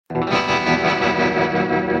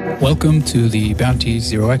Welcome to the Bounty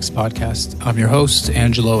Zero X podcast. I'm your host,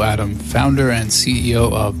 Angelo Adam, founder and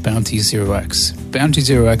CEO of Bounty Zero X. Bounty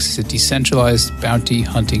Zero X is a decentralized bounty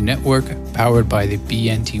hunting network powered by the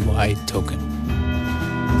BNTY token.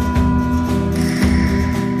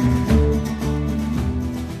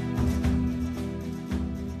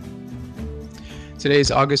 Today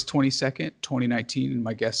is August 22nd, 2019, and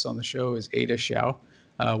my guest on the show is Ada Xiao.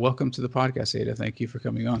 Welcome to the podcast, Ada. Thank you for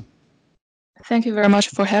coming on. Thank you very much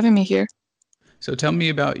for having me here. So tell me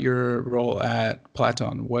about your role at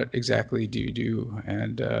Platon. What exactly do you do,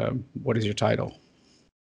 and what is your title?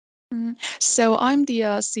 So I'm the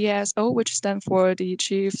CSO, which stands for the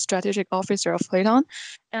Chief Strategic Officer of Platon.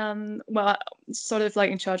 And sort of like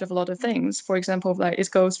in charge of a lot of things. For example, like it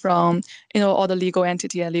goes from, all the legal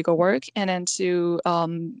entity and legal work, and then to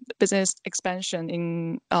business expansion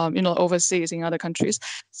in, overseas in other countries.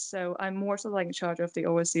 So I'm more sort of like in charge of the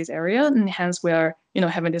overseas area, and hence we are,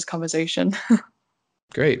 having this conversation.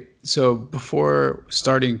 Great. So before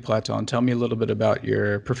starting Platon, tell me a little bit about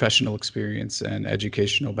your professional experience and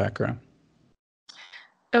educational background.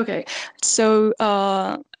 Okay, so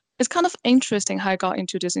it's kind of interesting how I got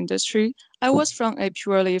into this industry. I was from a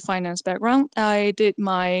purely finance background. I did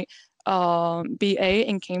my BA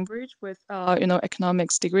in Cambridge with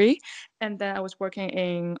economics degree, and then I was working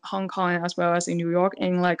in Hong Kong as well as in New York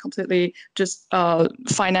in like completely just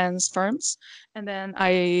finance firms. And then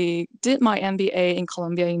I did my MBA in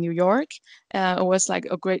Columbia in New York. It was like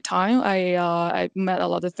a great time. I met a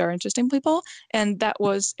lot of very interesting people, and that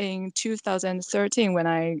was in 2013 when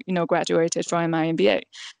I graduated from my MBA.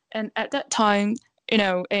 And at that time,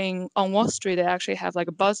 on Wall Street, they actually have like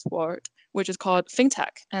a buzzword which is called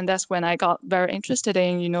fintech, and that's when I got very interested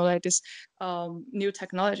in like this new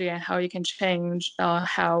technology and how you can change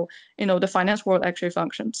how the finance world actually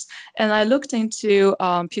functions. And I looked into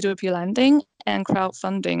P2P lending and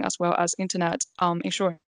crowdfunding as well as internet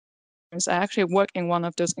insurance. I actually worked in one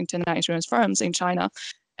of those internet insurance firms in China,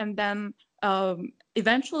 and then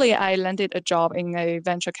eventually I landed a job in a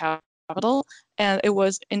venture capital, and it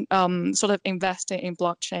was in sort of investing in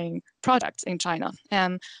blockchain products in China,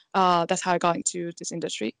 and that's how I got into this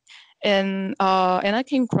industry. And I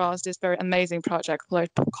came across this very amazing project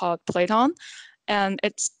called Platon, and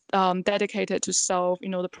it's dedicated to solve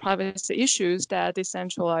the privacy issues that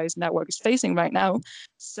decentralized network is facing right now.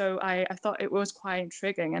 So I thought it was quite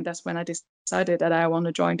intriguing, and that's when I decided that I want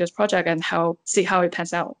to join this project and see how it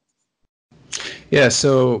pans out. Yeah.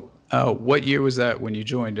 So what year was that when you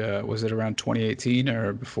joined? Was it around 2018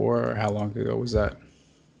 or before, or how long ago was that?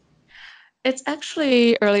 It's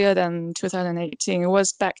actually earlier than 2018. It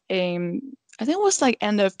was back in, I think it was like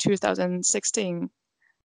end of 2016.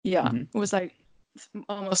 Yeah, It was like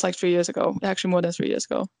almost like 3 years ago, actually more than 3 years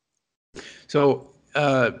ago. So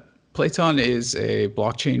Platon is a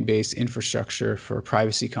blockchain-based infrastructure for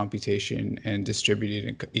privacy computation and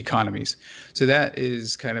distributed economies. So that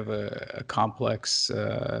is kind of a complex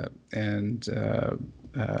and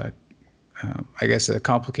I guess a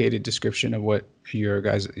complicated description of what your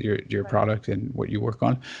product and what you work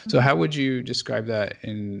on. So how would you describe that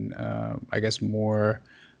in I guess more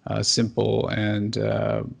simple and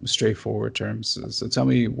straightforward terms? So tell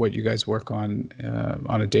me what you guys work on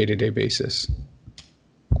a day-to-day basis.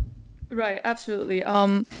 Right, absolutely.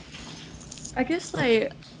 I guess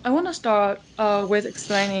like I want to start with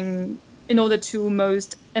explaining the two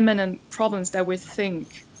most imminent problems that we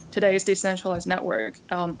think today's decentralized network,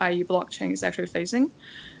 i.e. blockchain, is actually facing.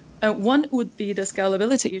 One would be the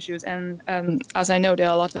scalability issues, and as I know, there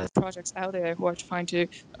are a lot of projects out there who are trying to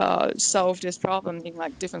solve this problem in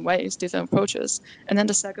like different ways, different approaches. And then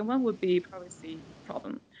the second one would be privacy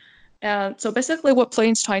problem. So basically, what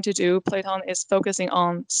Platon's trying to do, Platon is focusing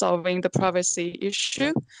on solving the privacy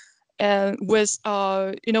issue. And with, we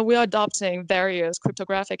are adopting various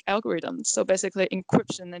cryptographic algorithms. So basically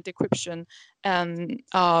encryption and decryption and,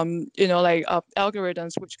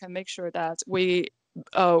 algorithms which can make sure that we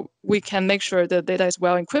can make sure the data is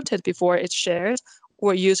well encrypted before it's shared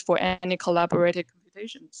or used for any collaborative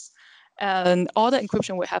computations. And all the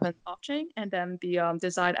encryption will happen off-chain, and then the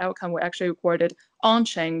desired outcome will actually recorded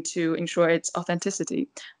on-chain to ensure its authenticity.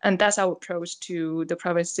 And that's our approach to the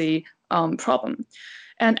privacy problem.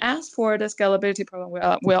 And as for the scalability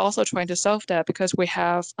problem, we're also trying to solve that because we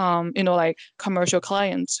have, commercial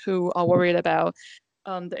clients who are worried about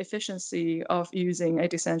the efficiency of using a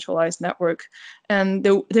decentralized network. And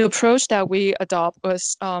the approach that we adopt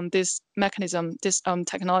was this mechanism, this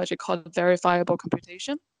technology called verifiable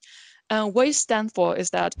computation. And what it stands for is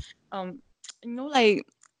that,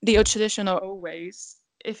 the traditional old ways,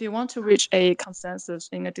 if you want to reach a consensus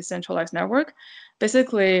in a decentralized network,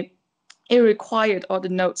 basically, it required all the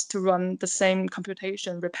nodes to run the same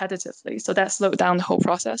computation repetitively. So that slowed down the whole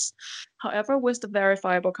process. However, with the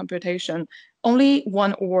verifiable computation, only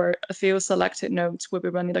one or a few selected nodes will be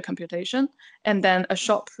running the computation, and then a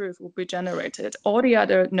short proof will be generated. All the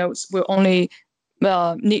other nodes will only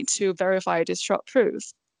need to verify this short proof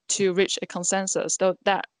to reach a consensus. So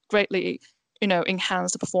that greatly,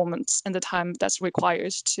 enhance the performance and the time that's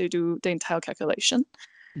required to do the entire calculation.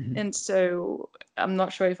 Mhm. And so I'm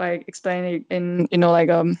not sure if I explain it in,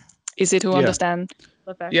 easy to Yeah. understand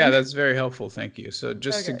the Yeah, background. that's very helpful. Thank you. So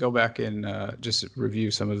just to Okay. go back and just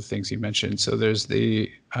review some of the things you mentioned. So there's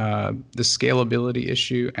the scalability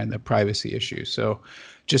issue and the privacy issue. So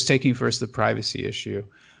just taking first the privacy issue.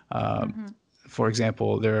 For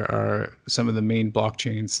example, there are some of the main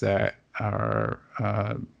blockchains that are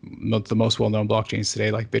the most well-known blockchains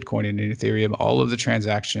today, like Bitcoin and Ethereum. All of the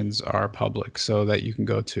transactions are public, so that you can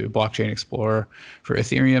go to Blockchain Explorer for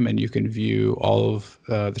Ethereum and you can view all of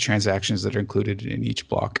the transactions that are included in each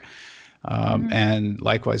block. And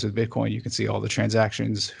likewise with Bitcoin, you can see all the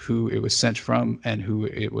transactions, who it was sent from and who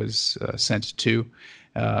it was sent to,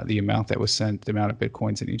 the amount that was sent, the amount of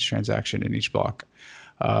Bitcoins in each transaction in each block.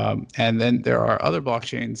 And then there are other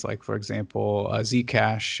blockchains, like, for example,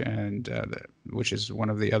 Zcash, and which is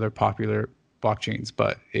one of the other popular blockchains,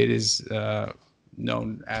 but it is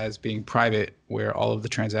known as being private, where all of the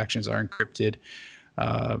transactions are encrypted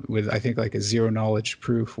with, I think, like a zero knowledge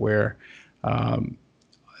proof, where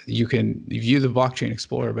you can view the blockchain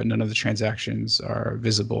explorer, but none of the transactions are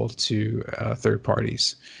visible to third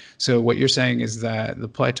parties. So what you're saying is that the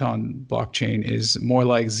Plyton blockchain is more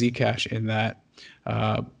like Zcash in that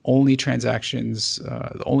only the transactions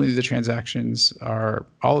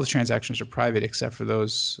are private, except for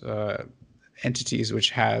those entities which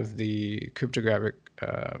have the cryptographic,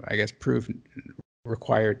 I guess, proof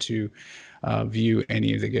required to view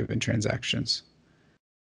any of the given transactions.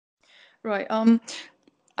 Right.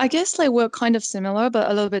 I guess like we're kind of similar, but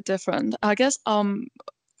a little bit different. I guess the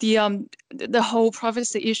whole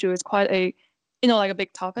privacy issue is quite a like a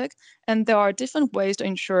big topic, and there are different ways to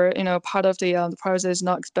ensure part of the privacy is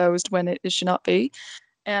not exposed when it should not be.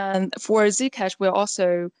 And for Zcash, we're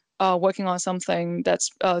also working on something that's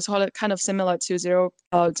sort of kind of similar to zero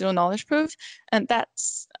knowledge proof, and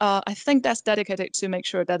that's I think that's dedicated to make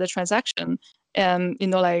sure that the transaction and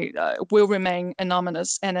will remain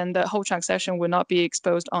anonymous, and then the whole transaction will not be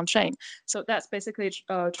exposed on chain. So that's basically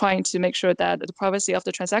trying to make sure that the privacy of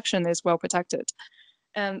the transaction is well protected.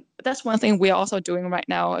 And that's one thing we're also doing right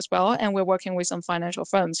now as well. And we're working with some financial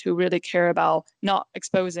firms who really care about not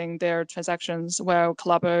exposing their transactions while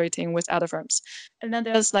collaborating with other firms. And then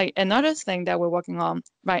there's like another thing that we're working on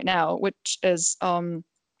right now, which is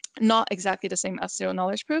not exactly the same as zero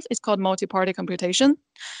knowledge proof. It's called multi-party computation.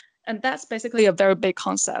 And that's basically a very big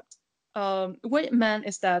concept. What it meant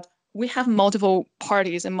is that we have multiple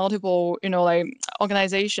parties and multiple,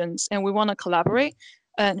 organizations, and we want to collaborate,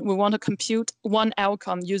 and we want to compute one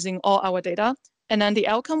outcome using all our data. And then the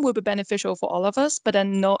outcome will be beneficial for all of us, but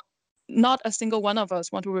then not a single one of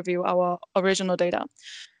us want to review our original data.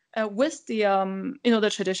 With the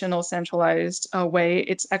traditional centralized way,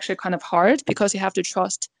 it's actually kind of hard because you have to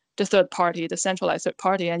trust the third party, the centralized third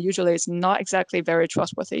party, and usually it's not exactly very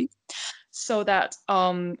trustworthy. So that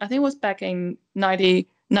I think it was back in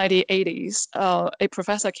 1980s, a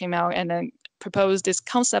professor came out and then proposed this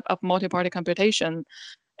concept of multi-party computation,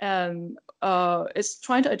 and it's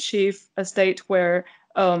trying to achieve a state where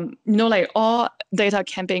like all data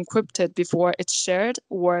can be encrypted before it's shared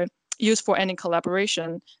or used for any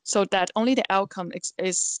collaboration, so that only the outcome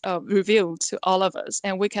is revealed to all of us,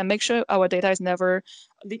 and we can make sure our data is never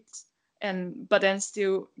leaked, but then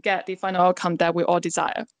still get the final outcome that we all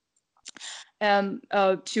desire. And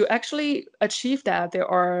to actually achieve that, there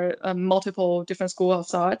are multiple different schools of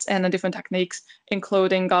thoughts and different techniques,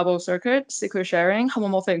 including gobble circuit, secret sharing,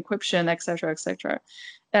 homomorphic encryption, etc., etc.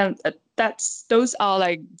 And those are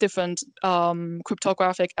like different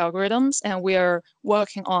cryptographic algorithms, and we are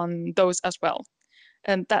working on those as well.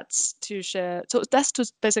 And that's to share. So that's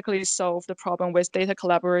to basically solve the problem with data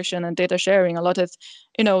collaboration and data sharing. A lot of,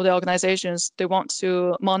 the organizations, they want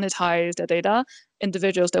to monetize their data.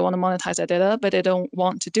 Individuals, they want to monetize their data, but they don't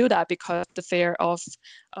want to do that because the fear of,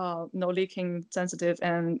 leaking sensitive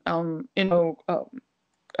and,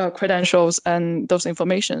 credentials and those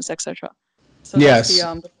informations, etc. So that's Yes.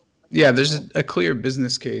 the Yeah, there's a clear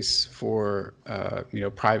business case for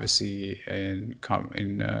privacy in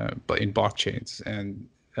blockchains, and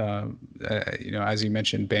as you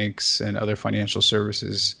mentioned, banks and other financial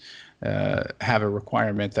services have a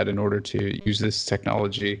requirement that in order to use this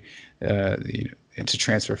technology, to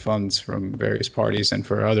transfer funds from various parties, and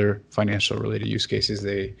for other financial related use cases,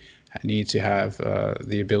 they need to have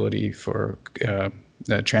the ability for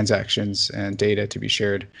the transactions and data to be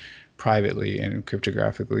shared privately and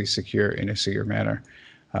cryptographically secure in a secure manner.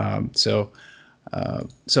 So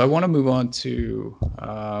I want to move on to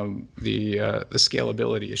the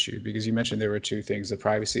scalability issue, because you mentioned there were two things: the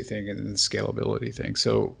privacy thing and then the scalability thing.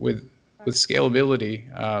 So with scalability,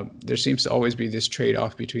 there seems to always be this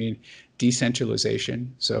trade-off between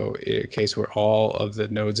decentralization, so in a case where all of the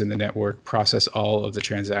nodes in the network process all of the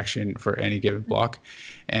transaction for any given block,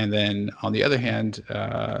 and then on the other hand,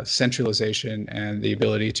 centralization and the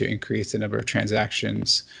ability to increase the number of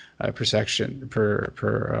transactions per section,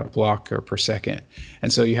 per block or per second.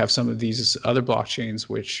 And so you have some of these other blockchains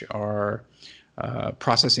which are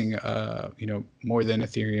processing, more than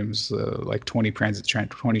Ethereum's like 20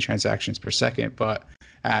 transactions per second, but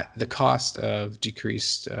at the cost of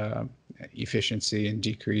decreased efficiency and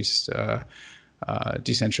decreased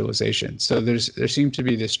decentralization. So there seems to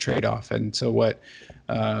be this trade-off. And so what,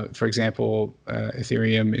 for example,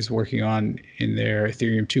 Ethereum is working on in their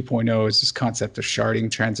Ethereum 2.0 is this concept of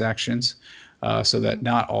sharding transactions, so that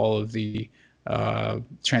not all of the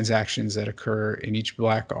transactions that occur in each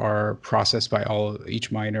block are processed by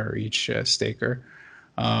each miner or each staker.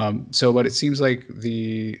 But it seems like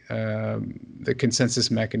the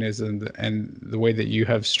consensus mechanism and the way that you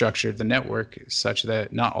have structured the network is such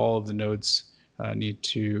that not all of the nodes need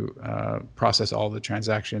to process all the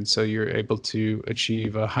transactions. So you're able to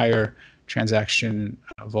achieve a higher transaction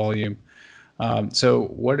volume. So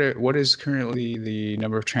what is currently the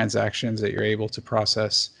number of transactions that you're able to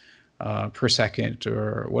process per second,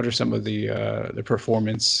 or what are some of the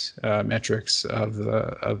performance metrics of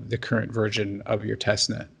the current version of your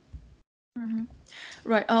testnet? Mm-hmm.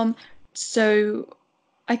 Right. So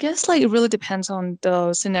I guess like it really depends on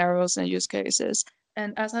the scenarios and use cases.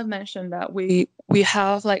 And as I've mentioned that we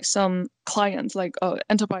have like some clients, like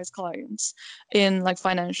enterprise clients in like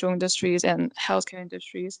financial industries and healthcare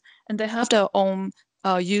industries, and they have their own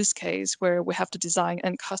use case where we have to design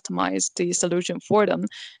and customize the solution for them.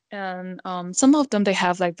 And some of them, they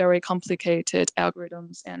have like very complicated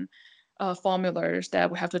algorithms and formulas that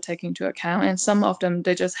we have to take into account. And some of them,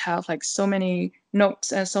 they just have like so many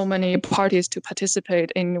nodes and so many parties to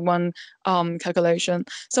participate in one calculation.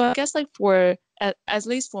 So I guess like at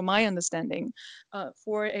least for my understanding,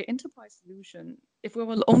 for an enterprise solution, if we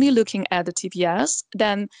were only looking at the TPS,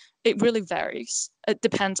 then it really varies. It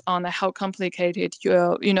depends on how complicated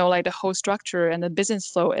like the whole structure and the business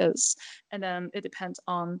flow is. And then it depends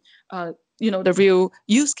on the real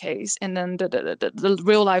use case, and then the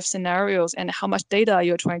real life scenarios, and how much data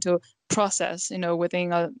you're trying to process,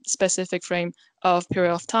 within a specific frame of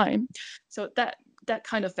period of time. So that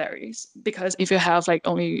kind of varies, because if you have like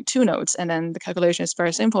only two nodes and then the calculation is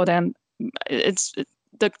very simple, then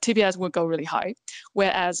the TPS will go really high.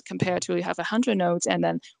 Whereas compared to you have 100 nodes and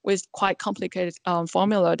then with quite complicated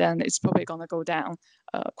formula, then it's probably going to go down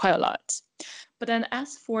quite a lot. But then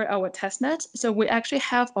as for our testnet, so we actually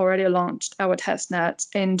have already launched our testnet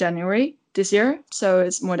in January this year. So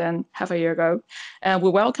it's more than half a year ago. And we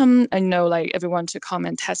welcome, like everyone to come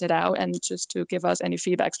and test it out and just to give us any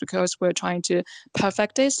feedbacks, because we're trying to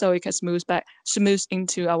perfect it so it can smooth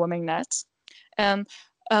into our mainnet. And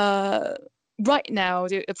right now,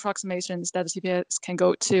 the approximations that the TPS can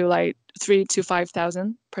go to like 3,000 to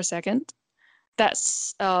 5,000 per second.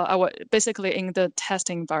 That's our basically in the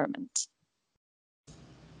testing environment.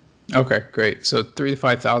 Okay, great. So 3,000 to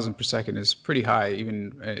 5,000 per second is pretty high,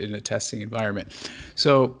 even in a testing environment.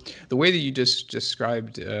 So the way that you just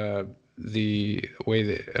described the way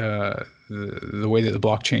that the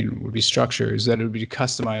blockchain would be structured is that it would be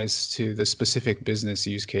customized to the specific business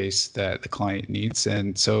use case that the client needs.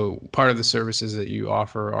 And so part of the services that you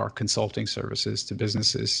offer are consulting services to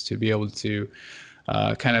businesses to be able to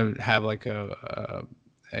kind of have like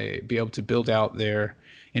be able to build out their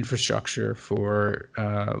infrastructure for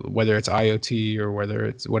whether it's IoT or whether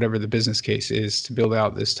it's whatever the business case is, to build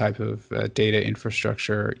out this type of data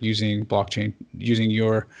infrastructure using blockchain, using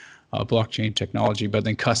your blockchain technology, but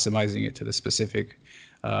then customizing it to the specific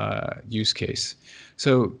use case.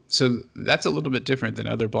 So that's a little bit different than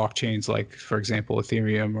other blockchains, like, for example,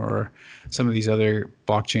 Ethereum or some of these other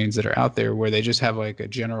blockchains that are out there, where they just have like a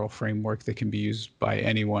general framework that can be used by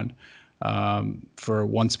anyone for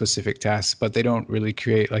one specific task, but they don't really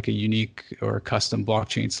create like a unique or custom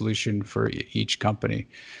blockchain solution for each company.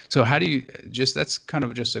 So how do you that's kind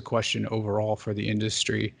of just a question overall for the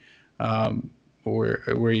industry.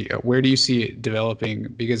 Where do you see it developing?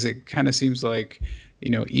 Because it kind of seems like,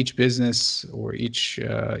 each business or each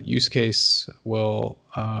use case will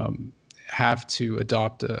have to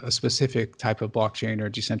adopt a specific type of blockchain or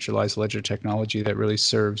decentralized ledger technology that really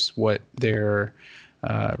serves what their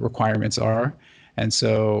requirements are. And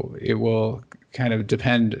so it will kind of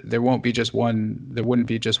depend. There wouldn't be just one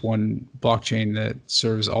blockchain that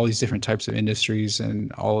serves all these different types of industries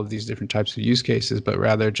and all of these different types of use cases, but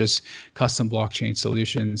rather just custom blockchain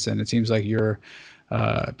solutions. And it seems like you're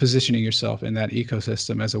positioning yourself in that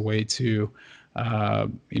ecosystem as a way to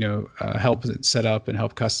help set up and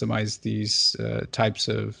help customize these types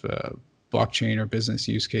of blockchain or business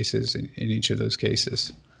use cases in each of those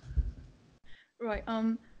cases. Right.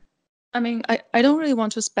 I mean, I don't really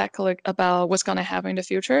want to speculate about what's going to happen in the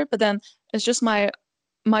future, but then it's just my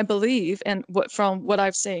belief and from what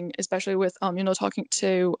I've seen, especially with talking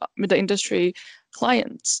to the industry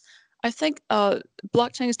clients. I think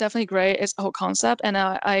blockchain is definitely great. It's a whole concept, and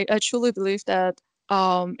I truly believe that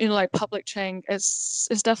like public chain is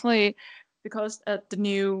definitely because the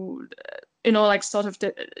new like sort of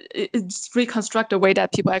it's reconstruct the way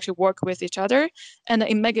that people actually work with each other, and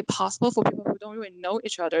it make it possible for people who don't really know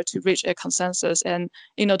each other to reach a consensus and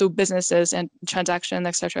do businesses and transaction,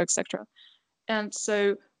 etc., etc. And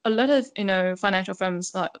so a lot of financial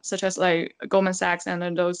firms such as like Goldman Sachs and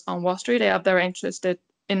then those on Wall Street, they are very interested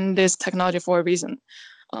in this technology for a reason,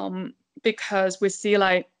 because we see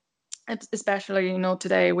like, especially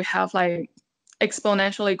today we have like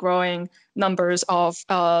exponentially growing numbers of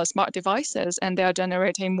smart devices, and they are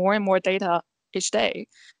generating more and more data each day,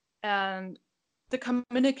 and the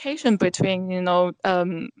communication between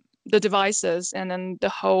the devices and then the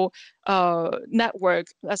whole network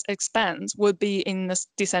as expands would be in a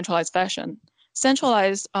decentralized fashion.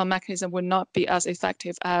 Centralized mechanism would not be as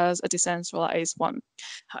effective as a decentralized one.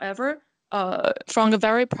 However, from a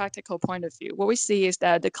very practical point of view, what we see is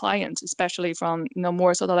that the clients, especially from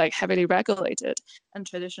more sort of like heavily regulated and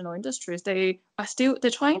traditional industries, they're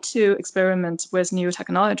trying to experiment with new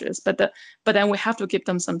technologies, but then we have to give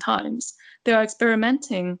them some time. They are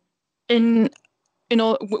experimenting in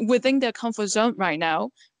within their comfort zone right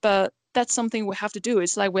now, but that's something we have to do.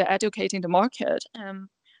 It's like we're educating the market, and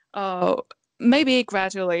maybe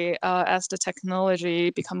gradually as the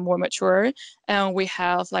technology become more mature and we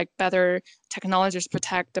have like better technologies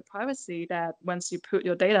protect the privacy, that once you put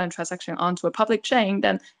your data and transaction onto a public chain,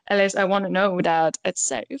 then at least I want to know that it's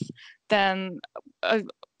safe. Then I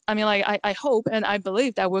mean, like I hope and I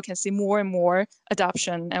believe that we can see more and more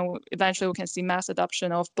adoption, and eventually we can see mass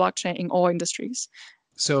adoption of blockchain in all industries.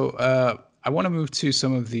 So I want to move to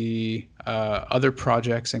some of the other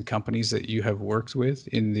projects and companies that you have worked with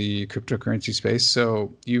in the cryptocurrency space.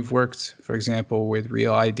 So you've worked, for example, with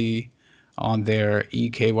Real ID on their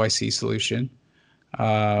eKYC solution.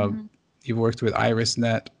 You've worked with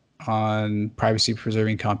IrisNet on privacy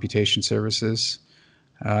preserving computation services.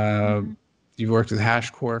 You've worked with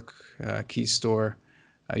HashQuark, KeyStore.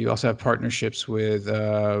 You also have partnerships with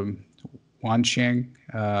Wanxiang,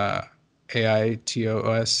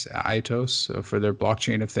 AITOS for their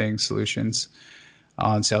blockchain of things solutions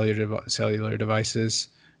on cellular devices.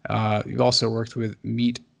 You've also worked with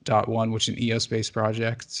Meet.one, which is an EOS-based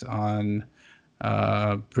project on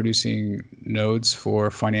producing nodes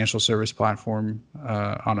for financial service platform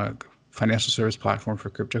on a financial service platform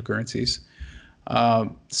for cryptocurrencies.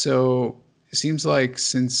 So it seems like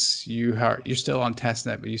since you're still on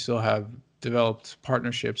testnet, but you still have developed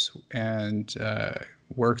partnerships and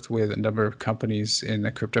worked with a number of companies in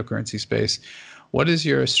the cryptocurrency space. What is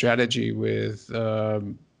your strategy with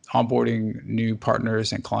onboarding new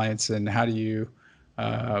partners and clients, and how do you,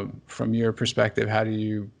 from your perspective, how do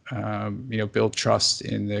you, build trust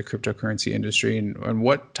in the cryptocurrency industry, and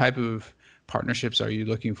what type of partnerships are you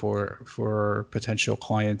looking for potential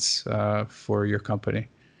clients for your company?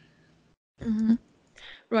 Mm-hmm.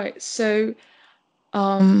 Right. So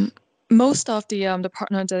most of the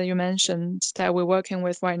partners that you mentioned that we're working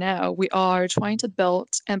with right now, we are trying to build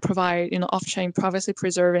and provide off-chain privacy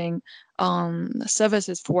preserving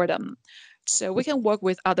services for them. So we can work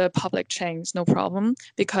with other public chains, no problem,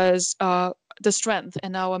 because the strength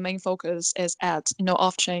and our main focus is at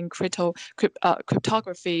off-chain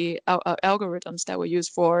cryptography algorithms that we use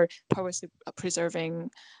for privacy preserving,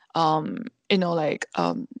 for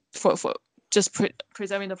just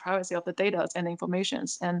preserving the privacy of the data and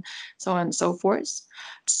informations and so on and so forth.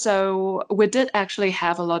 So we did actually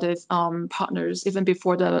have a lot of partners even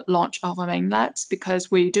before the launch of our mainnet,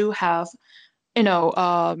 because we do have,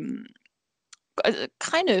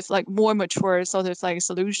 kind of like more mature sort of like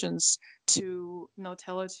solutions to,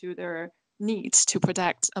 tailor to their needs to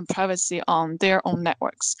protect privacy on their own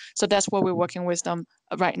networks. So that's what we're working with them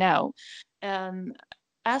right now. And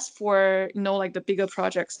as for like the bigger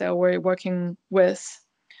projects that we're working with,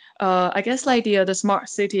 I guess like the smart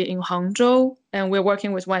city in Hangzhou, and we're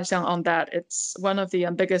working with Wanxiang on that. It's one of the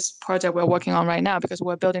biggest project we're working on right now because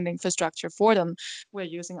we're building the infrastructure for them. We're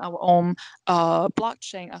using our own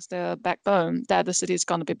blockchain as the backbone that the city is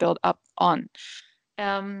going to be built up on.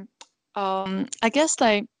 Um, I guess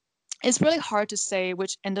like it's really hard to say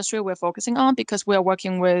which industry we're focusing on because we're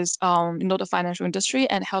working with the financial industry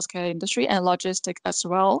and healthcare industry and logistics as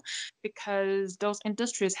well, because those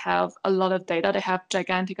industries have a lot of data. They have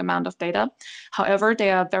gigantic amount of data. However, they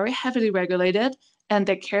are very heavily regulated and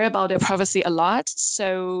they care about their privacy a lot.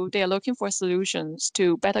 So they are looking for solutions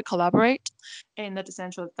to better collaborate in a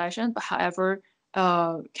decentralized fashion, but however,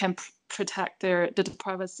 can protect the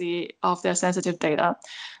privacy of their sensitive data.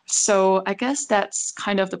 So I guess that's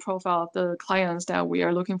kind of the profile of the clients that we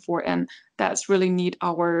are looking for, and that's really need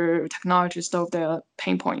our technology to solve the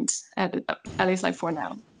pain points at least like for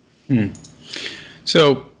now.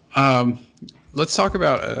 So let's talk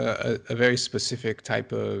about a very specific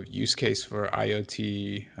type of use case for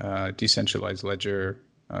IoT, decentralized ledger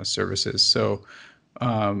services. So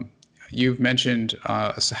you've mentioned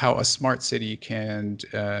how a smart city can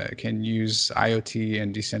use IoT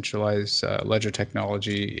and decentralized ledger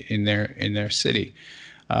technology in their city.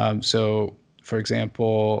 So, for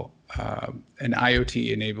example, an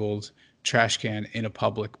IoT-enabled trash can in a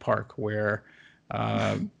public park where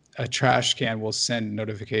a trash can will send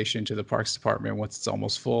notification to the parks department once it's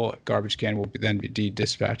almost full. Garbage can will then be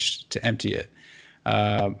dispatched to empty it.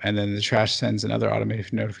 And then the trash sends another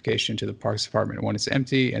automated notification to the parks department when it's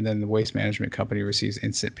empty, and then the waste management company receives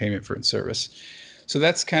instant payment for its service. So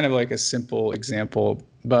that's kind of like a simple example.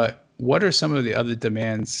 But what are some of the other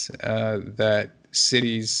demands that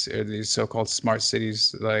cities, or these so-called smart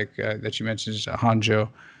cities, like that you mentioned, Hangzhou,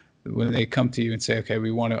 when they come to you and say, okay,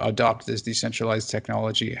 we want to adopt this decentralized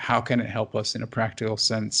technology, how can it help us in a practical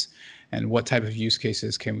sense? And what type of use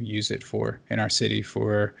cases can we use it for in our city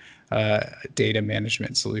for data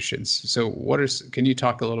management solutions? So can you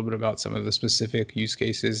talk a little bit about some of the specific use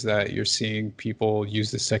cases that you're seeing people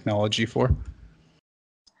use this technology for?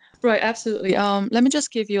 Right, absolutely. Let me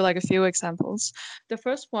just give you like a few examples. The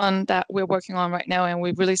first one that we're working on right now, and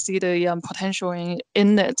we really see the potential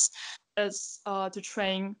in it, is to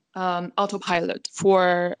train autopilot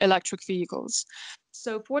for electric vehicles.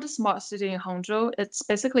 So for the smart city in Hangzhou, it's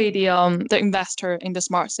basically the investor in the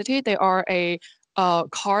smart city. They are a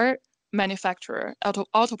car manufacturer,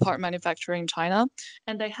 auto part manufacturer in China,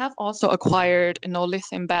 and they have also acquired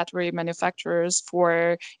lithium battery manufacturers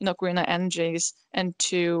for greener energies and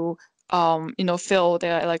to fill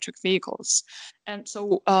their electric vehicles. And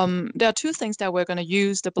so there are two things that we're going to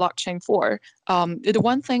use the blockchain for. The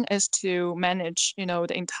one thing is to manage,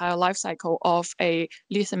 the entire life cycle of a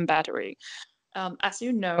lithium battery. As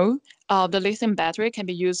you know, the lithium battery can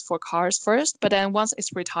be used for cars first, but then once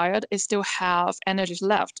it's retired, it still have energy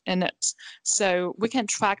left in it. So we can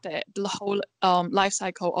track the whole life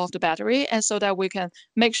cycle of the battery, and so that we can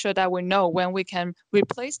make sure that we know when we can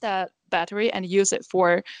replace that battery and use it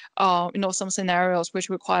for, some scenarios which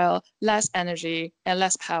require less energy and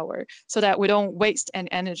less power, so that we don't waste any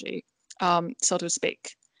energy, so to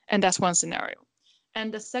speak. And that's one scenario.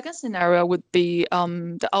 And the second scenario would be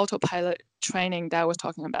the autopilot training that I was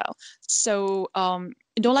talking about. So,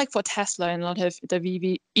 like for Tesla and a lot of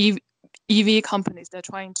the EV companies, they're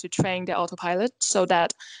trying to train the autopilot so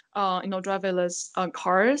that, driverless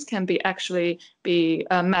cars can be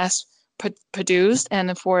mass produced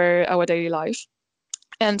and for our daily life.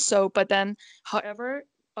 And so, but then, however,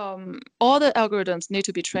 all the algorithms need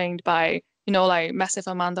to be trained by, like massive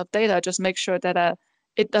amount of data, just make sure that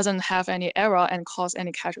it doesn't have any error and cause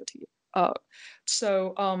any casualty.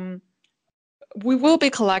 So we will be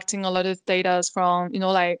collecting a lot of data from,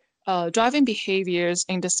 driving behaviors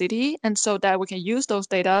in the city. And so that we can use those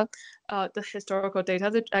data, the historical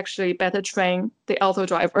data, to actually better train the auto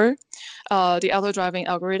driving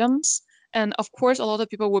algorithms. And of course, a lot of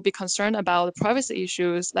people will be concerned about the privacy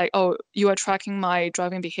issues, like, oh, you are tracking my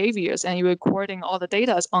driving behaviors and you're recording all the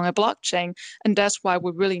data on a blockchain. And that's why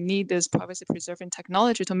we really need this privacy preserving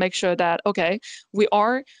technology to make sure that, okay, we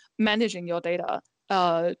are managing your data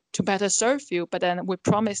to better serve you, but then we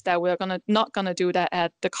promise that we're not gonna do that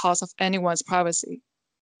at the cost of anyone's privacy.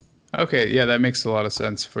 Okay, yeah, that makes a lot of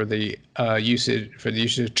sense for the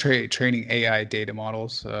usage of training AI data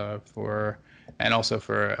models and also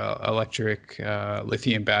for electric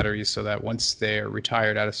lithium batteries, so that once they're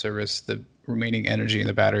retired out of service, the remaining energy in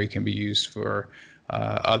the battery can be used for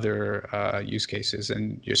other use cases.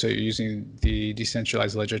 And you're using the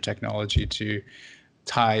decentralized ledger technology to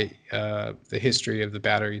tie the history of the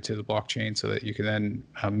battery to the blockchain so that you can then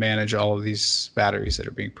manage all of these batteries that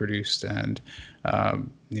are being produced and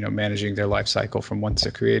managing their life cycle from once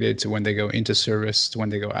they're created to when they go into service to when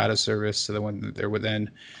they go out of service to the when they're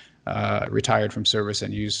then retired from service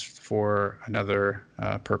and used for another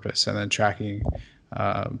purpose, and then tracking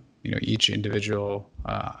each individual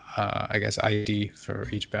I guess ID for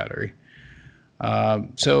each battery.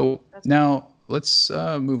 So now let's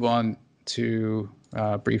move on to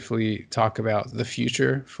briefly talk about the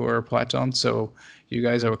future for Platon. So you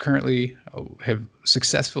guys are currently have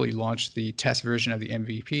successfully launched the test version of the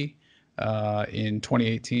MVP in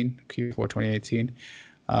 2018, Q4 2018.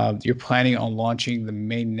 You're planning on launching the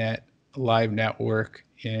mainnet live network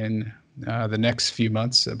in the next few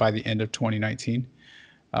months by the end of 2019.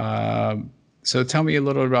 So tell me a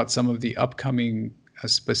little about some of the upcoming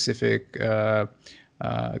specific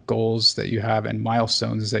goals that you have and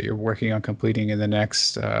milestones that you're working on completing in the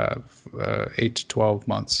next 8 to 12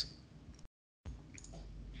 months.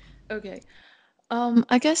 Okay.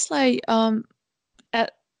 I guess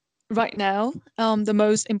at right now, the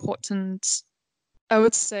most important, I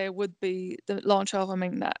would say, would be the launch of our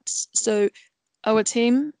mainnets. So our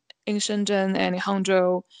team in Shenzhen and in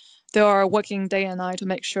Hangzhou, they are working day and night to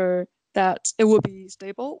make sure that it will be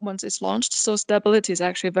stable once it's launched. So stability is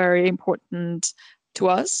actually very important to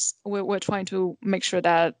us. We're trying to make sure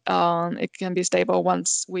that it can be stable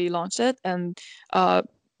once we launch it, and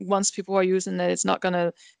once people are using it, it's not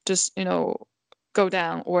gonna just go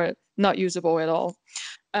down or not usable at all.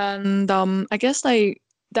 And I guess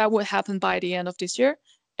that would happen by the end of this year,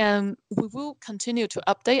 and we will continue to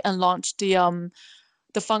update and launch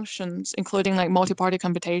the functions, including like multi-party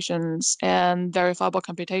computations and verifiable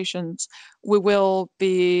computations. We will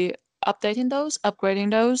be updating those,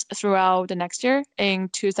 upgrading those throughout the next year in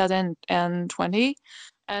 2020.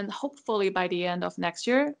 And hopefully by the end of next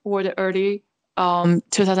year or the early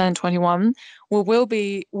 2021, we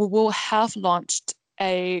will have launched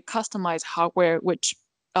a customized hardware which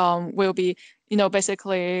will be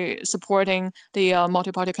basically supporting the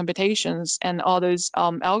multi-party computations and all those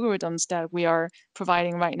algorithms that we are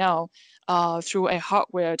providing right now through a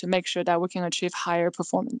hardware to make sure that we can achieve higher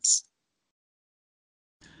performance.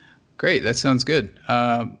 Great, that sounds good.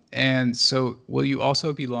 And so will you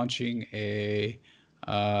also be launching a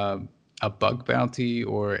bug bounty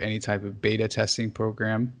or any type of beta testing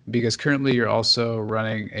program? Because currently you're also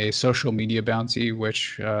running a social media bounty,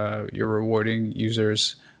 which you're rewarding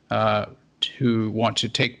users who want to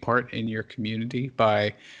take part in your community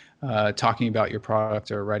by talking about your product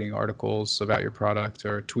or writing articles about your product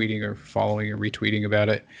or tweeting or following or retweeting about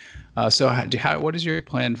it. So what is your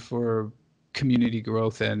plan for community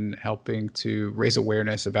growth and helping to raise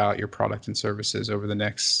awareness about your product and services over the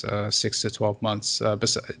next 6 to 12 months? Can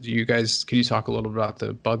you talk a little about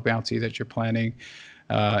the bug bounty that you're planning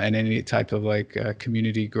and any type of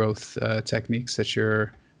community growth techniques that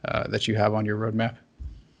you have on your roadmap?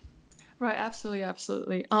 Right,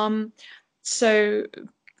 absolutely. So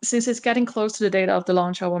since it's getting close to the date of the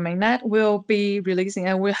launch of our mainnet, we'll be releasing,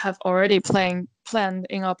 and we have already planned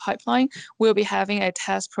in our pipeline, we'll be having a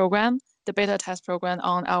test program, the beta test program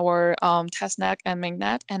on our testnet and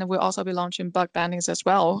mainnet, and we'll also be launching bug bounties as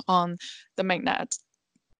well on the mainnet.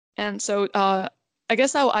 And so I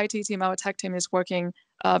guess our IT team, our tech team is working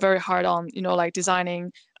very hard on,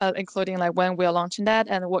 designing, including when we're launching that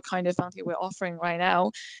and what kind of bounty we're offering right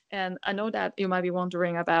now. And I know that you might be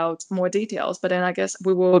wondering about more details, but then I guess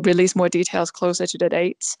we will release more details closer to the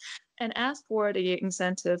dates. And as for the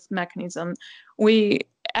incentive mechanism,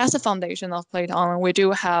 as a foundation of Platon, we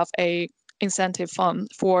do have a incentive fund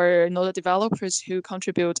for the developers who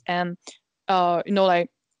contribute and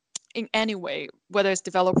in any way, whether it's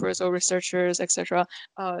developers or researchers, etc.,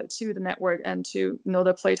 to the network and to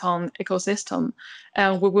the Platon ecosystem.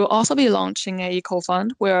 And we will also be launching a eco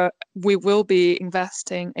fund where we will be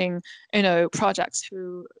investing in projects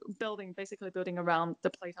who basically building around the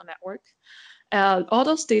Platon network. All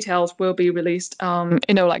those details will be released,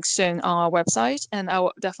 soon on our website, and I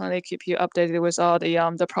will definitely keep you updated with all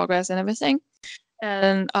the progress and everything.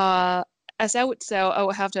 And as I would say, I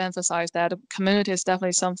would have to emphasize that the community is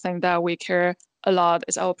definitely something that we care a lot.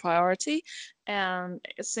 It's our priority. And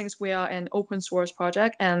since we are an open source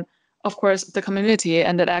project, and of course, the community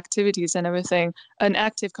and the activities and everything, an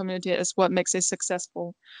active community is what makes it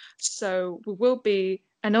successful. So we will be,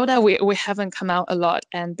 I know that we haven't come out a lot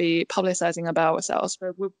and be publicizing about ourselves,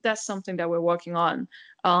 but that's something that we're working on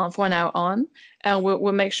from now on. And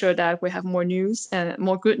we'll make sure that we have more news and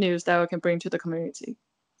more good news that we can bring to the community.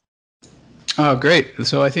 Oh, great.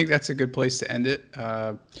 So I think that's a good place to end it.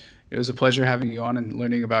 It was a pleasure having you on and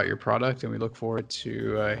learning about your product, and we look forward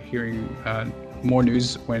to hearing more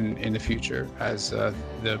news in the future as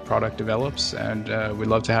the product develops. And we'd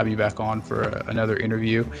love to have you back on for another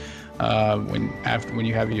interview when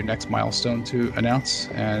you have your next milestone to announce.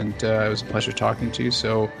 And it was a pleasure talking to you.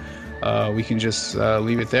 So we can just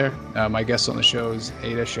leave it there. My guest on the show is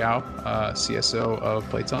Ada Xiao, CSO of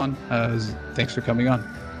Playton. Thanks for coming on.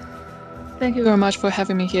 Thank you very much for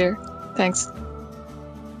having me here. Thanks.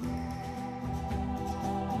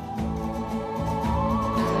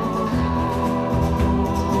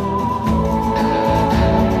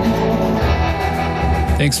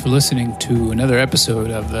 Thanks for listening to another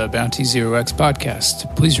episode of the Bounty Zero X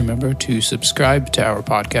podcast. Please remember to subscribe to our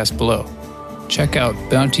podcast below. Check out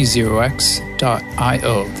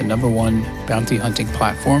bountyzerox.io, the #1 bounty hunting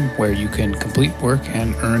platform where you can complete work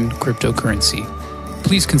and earn cryptocurrency.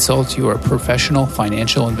 Please consult your professional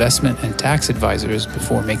financial investment and tax advisors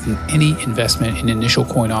before making any investment in initial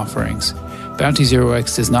coin offerings. Bounty Zero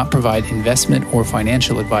X does not provide investment or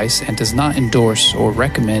financial advice and does not endorse or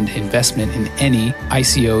recommend investment in any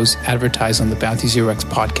ICOs advertised on the Bounty Zero X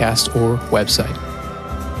podcast or website.